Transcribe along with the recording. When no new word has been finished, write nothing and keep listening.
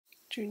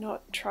Do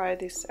not try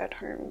this at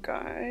home,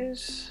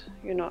 guys.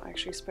 You're not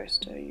actually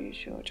supposed to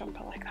use your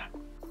jumper like that.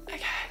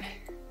 Okay.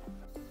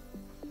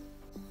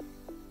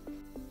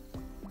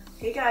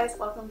 Hey guys,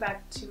 welcome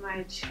back to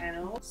my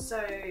channel.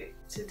 So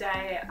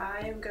today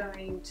I'm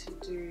going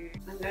to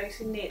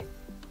knit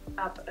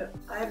up,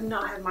 I have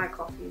not had my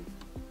coffee.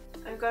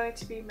 I'm going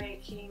to be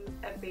making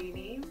a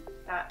beanie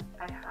that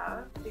I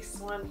have. This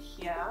one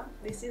here,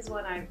 this is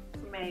one I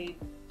made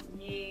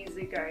years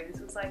ago. This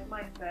was like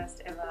my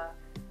first ever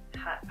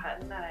hat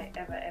pattern that I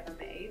ever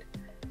made,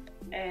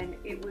 and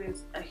it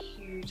was a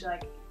huge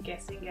like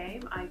guessing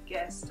game. I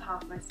guessed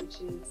half my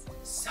stitches,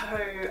 so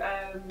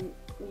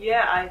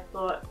yeah, I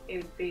thought it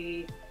would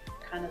be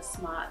kind of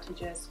smart to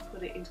just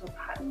put it into a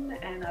pattern,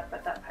 and I've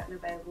got that pattern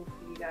available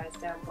for you guys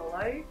down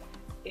below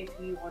if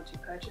you want to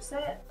purchase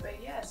it. But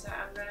yeah, so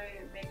I'm going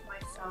to make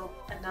myself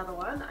another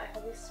one. I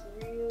have this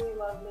really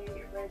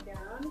lovely red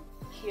yarn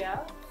here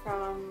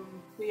from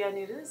We Are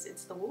Knitters.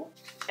 It's the wool.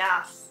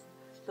 Yes,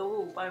 the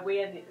wool by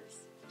We Are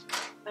Knitters.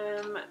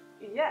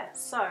 Yeah,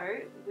 so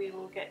we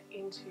will get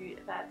into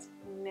that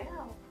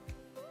now.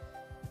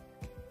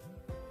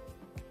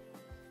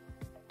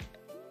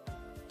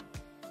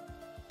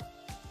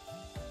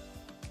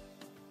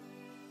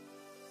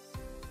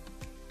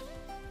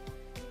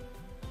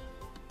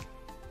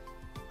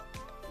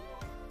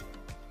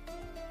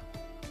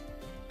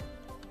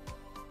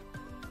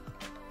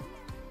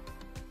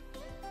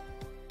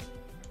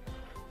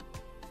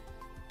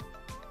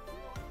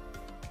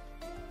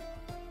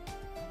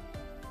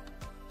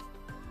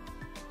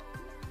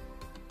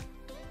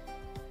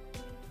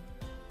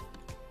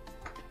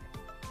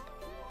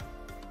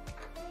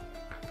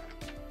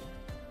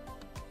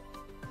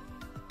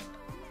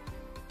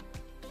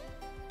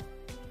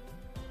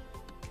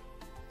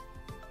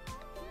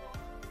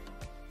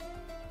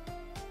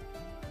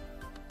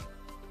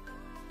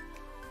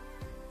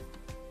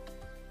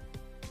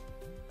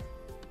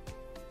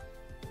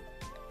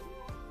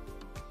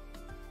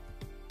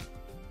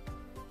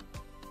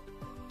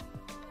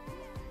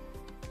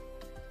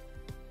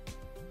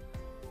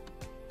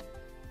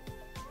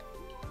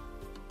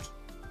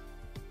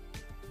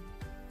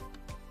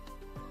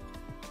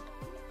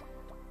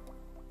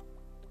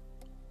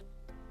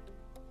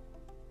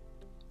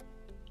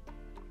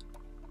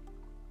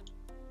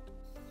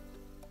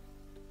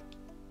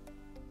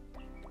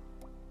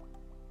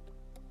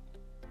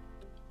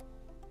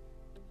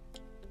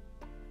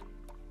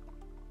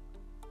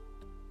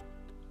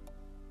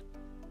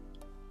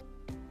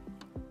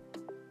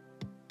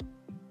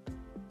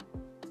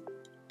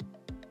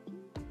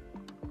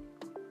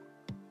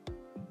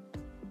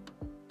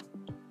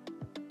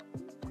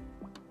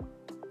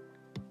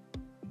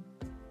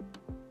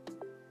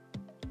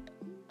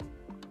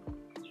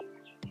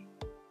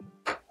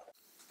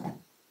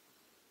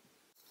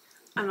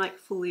 I'm like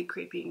fully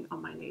creeping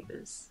on my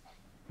neighbours.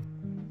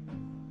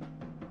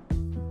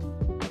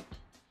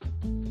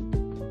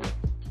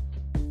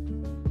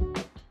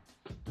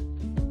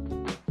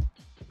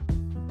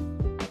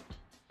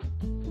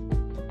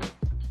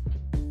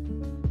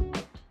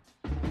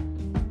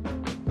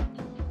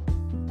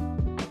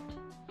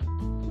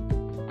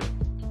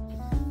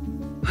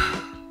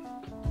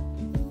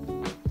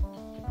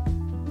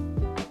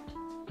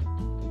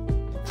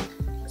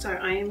 So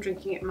I am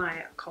drinking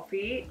my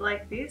coffee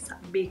like this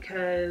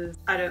because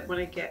I don't want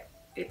to get,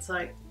 it's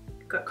like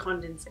got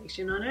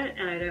condensation on it,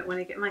 and I don't want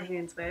to get my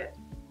hands wet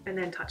and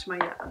then touch my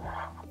yarn.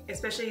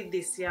 Especially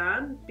this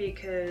yarn,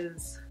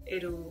 because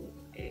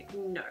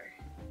no.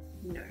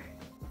 If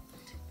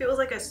it was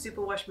like a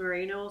superwash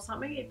merino or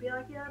something, it'd be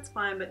like, yeah, it's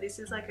fine, but this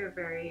is like a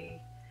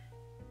very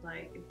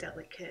like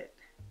delicate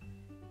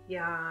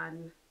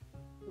yarn,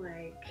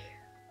 like,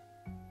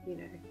 you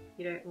know,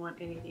 you don't want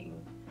anything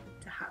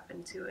to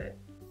happen to it.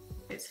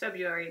 It's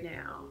February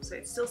now, so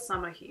it's still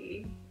summer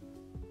here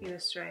in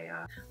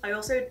Australia. I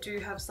also do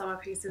have summer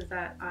pieces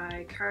that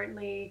I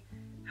currently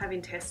have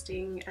in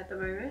testing at the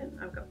moment.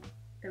 I've got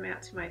them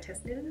out to my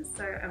test knitters,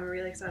 so I'm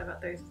really excited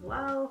about those as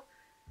well.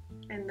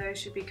 And those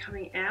should be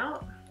coming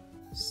out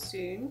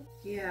soon.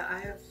 Yeah,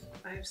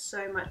 I have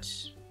so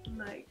much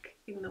like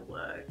in the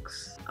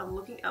works. I'm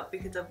looking up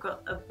because I've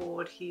got a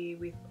board here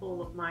with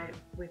all of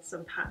with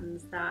some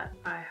patterns that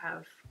I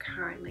have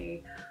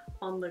currently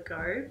on the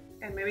go,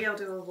 and maybe I'll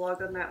do a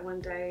vlog on that one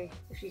day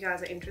if you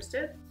guys are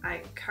interested.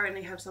 I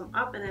currently have some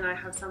up, and then I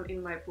have some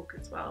in my book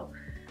as well.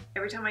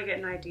 Every time I get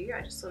an idea,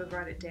 I just sort of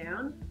write it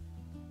down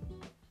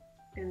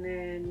and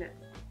then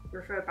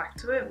refer back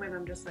to it when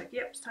I'm just like,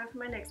 yep, it's time for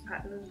my next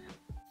pattern.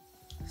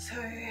 So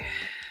I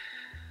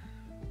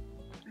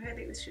don't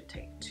think this should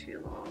take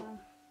too long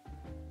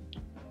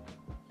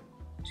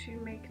to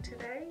make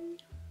today.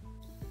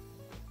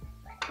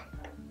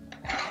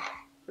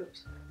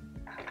 Oops.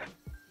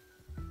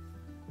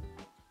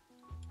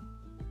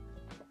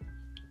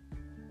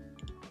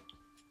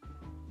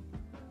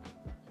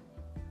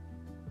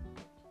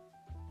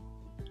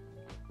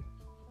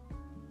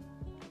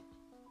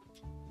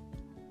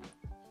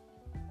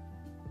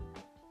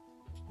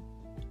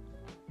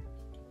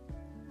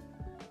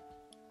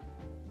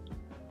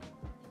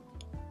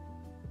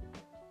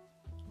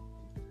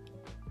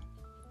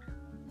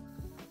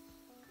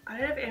 I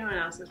don't know if anyone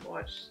else has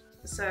watched.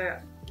 So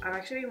I've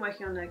actually been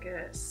working on like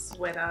a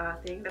sweater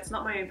thing. That's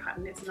not my own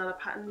pattern, it's another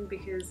pattern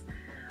because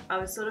I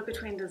was sort of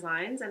between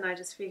designs and I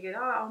just figured,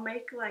 oh, I'll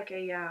make like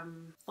a,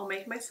 I'll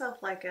make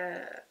myself like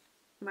a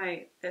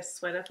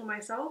sweater for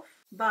myself.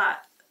 But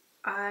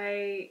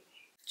I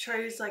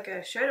chose like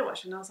a show to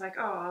watch and I was like,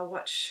 oh, I'll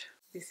watch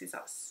This Is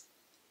Us.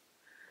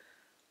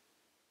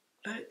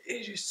 And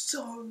it is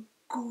so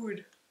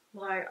good.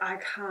 Like I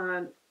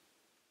can't,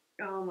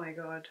 oh my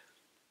God.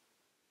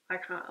 I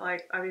can't,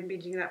 like, I've been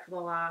binging that for the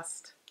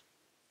last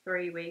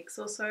 3 weeks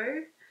or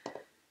so,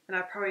 and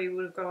I probably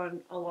would have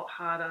gone a lot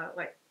harder.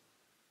 Like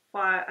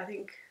 5, I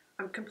think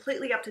I'm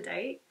completely up to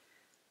date,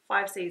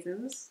 5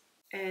 seasons,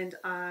 and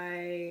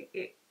I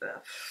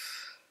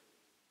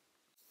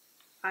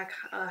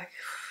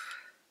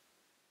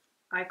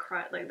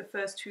cried. Like the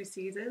first 2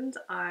 seasons,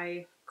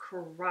 I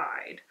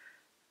cried,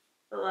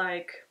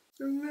 like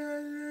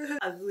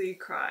ugly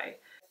cry.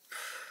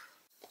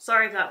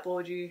 Sorry if that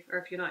bored you or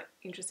if you're not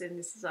interested in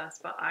This Is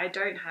Us, but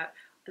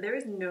there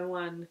is no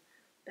one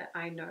that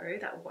I know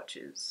that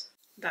watches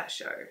that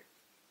show.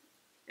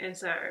 And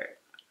so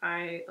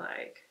I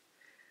like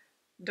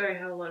don't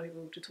have a lot of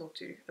people to talk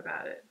to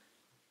about it.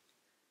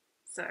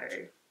 So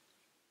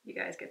you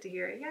guys get to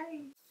hear it,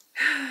 yay!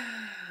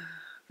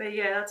 But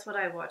yeah, that's what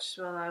I watched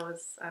while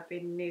I've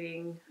been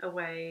knitting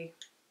away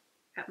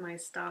at my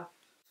stuff.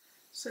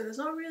 So there's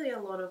not really a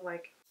lot of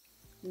like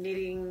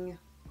knitting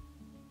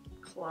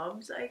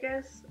clubs, I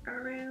guess,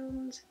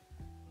 around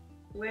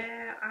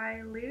where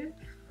I live,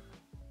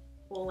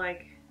 or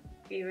like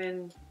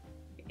even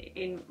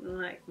in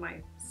like my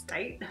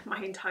state,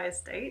 my entire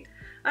state.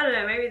 I don't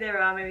know, maybe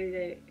there are,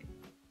 maybe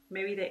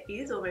there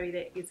is, or maybe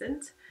there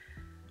isn't.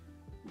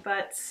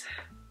 But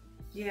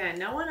yeah,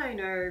 no one I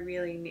know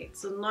really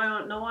knits. So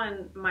no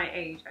one my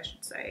age, I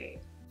should say,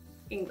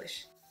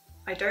 English.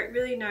 I don't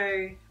really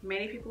know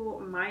many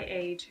people my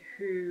age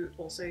who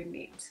also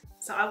knit.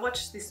 So I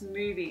watched this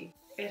movie.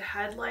 It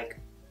had like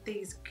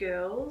these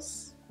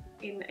girls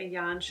in a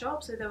yarn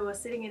shop. So they were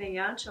sitting in a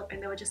yarn shop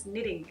and they were just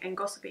knitting and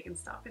gossiping and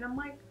stuff. And I'm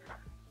like,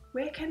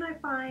 where can I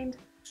find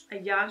a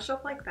yarn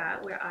shop like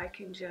that where I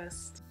can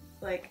just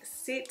like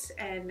sit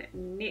and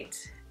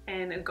knit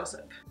and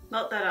gossip?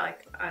 Not that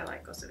I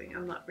like gossiping.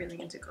 I'm not really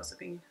into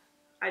gossiping.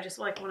 I just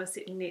like want to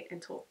sit and knit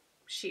and talk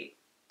shit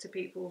to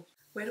people.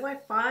 Where do I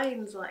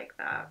find like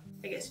that?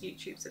 I guess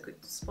YouTube's a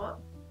good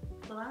spot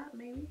for that,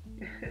 maybe.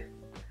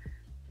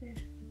 Yeah.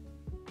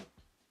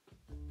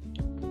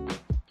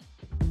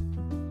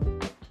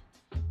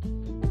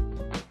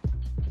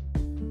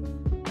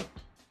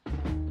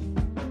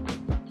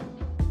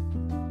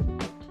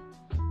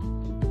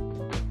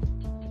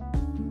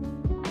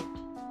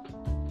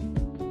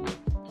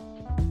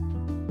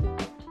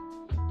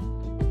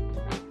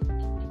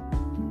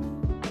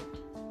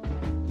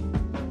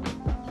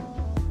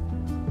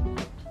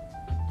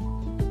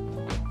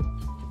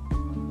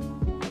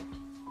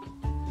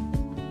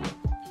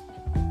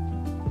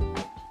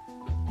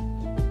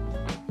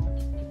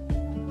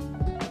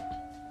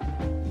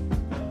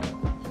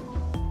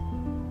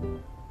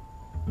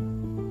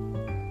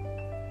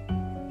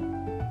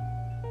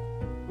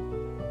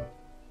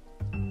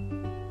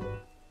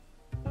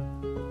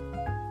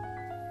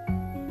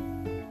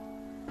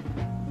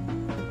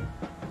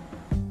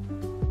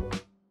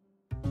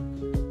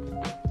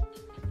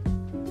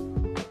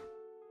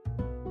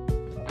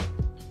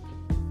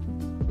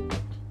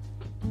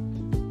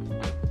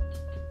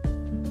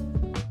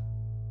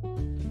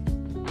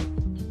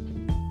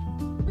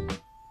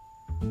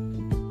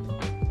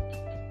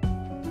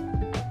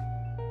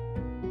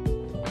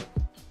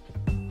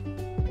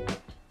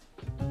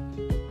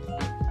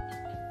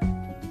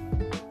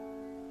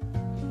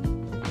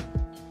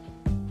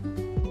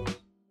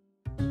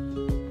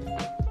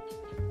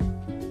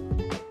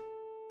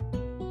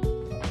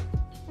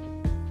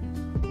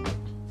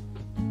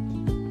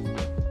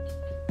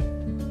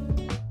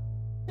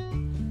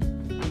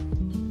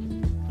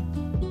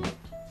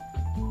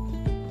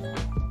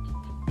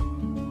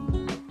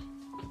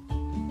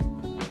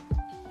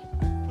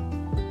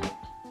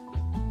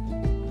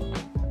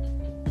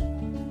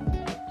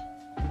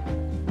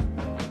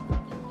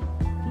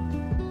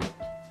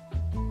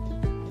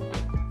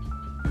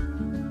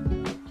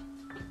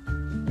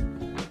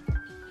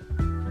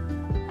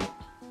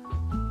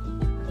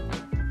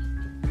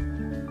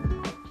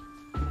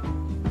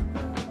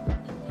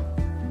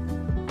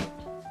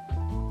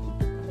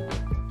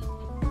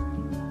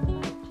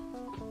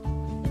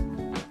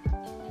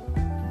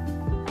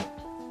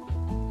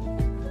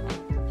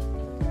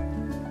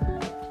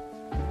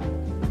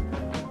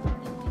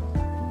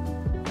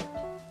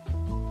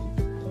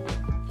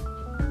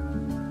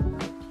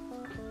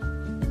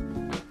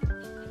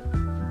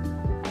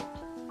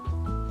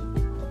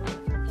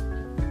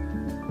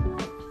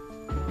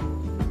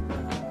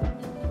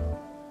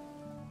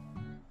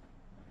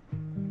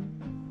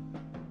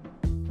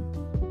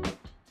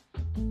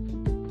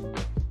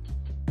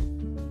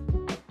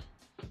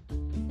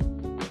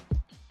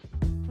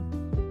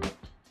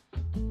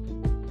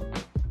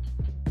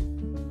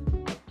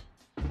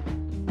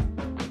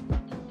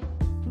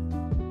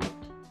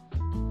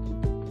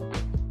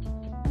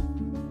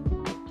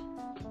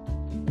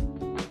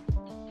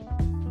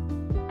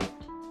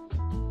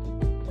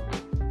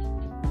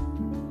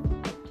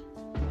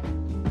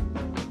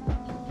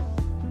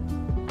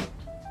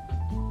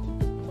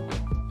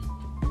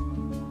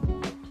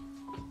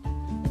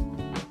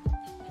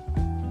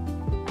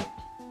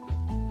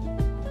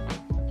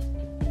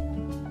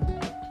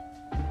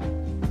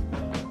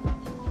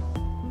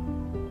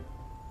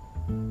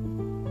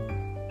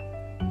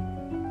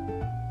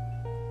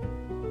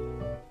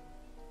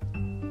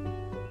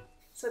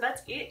 So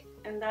that's it,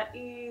 and that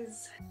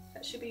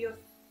should be your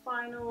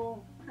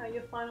final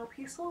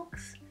piece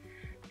looks.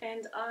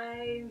 And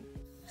I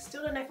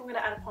still don't know if I'm going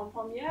to add a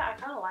pom-pom yet. I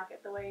kind of like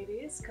it the way it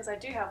is because I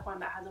do have one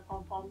that has a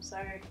pom-pom, so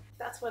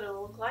that's what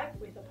it'll look like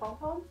with a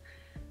pom-pom,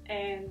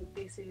 and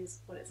this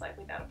is what it's like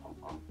without a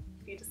pom-pom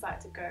if you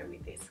decide to go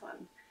with this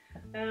one.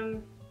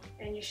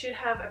 And you should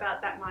have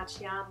about that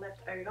much yarn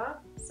left over,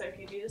 so if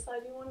you do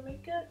decide you want to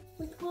make it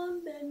with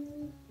one,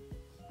 then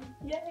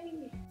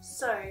yay!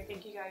 So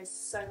thank you guys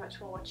so much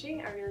for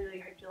watching. I really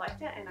hope you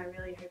liked it, and I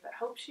really hope it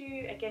helps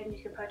you. Again,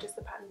 you can purchase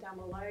the pattern down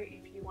below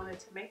if you wanted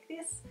to make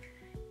this,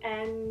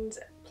 and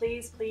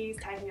please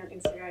tag me on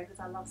Instagram because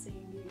I love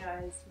seeing you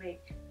guys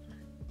make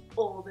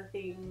all the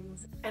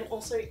things. And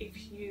also,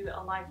 if you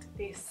liked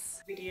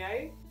this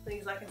video,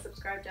 please like and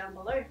subscribe down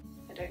below.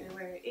 I don't know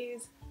where it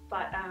is,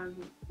 but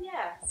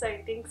yeah, so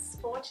thanks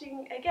for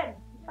watching again.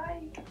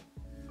 Bye!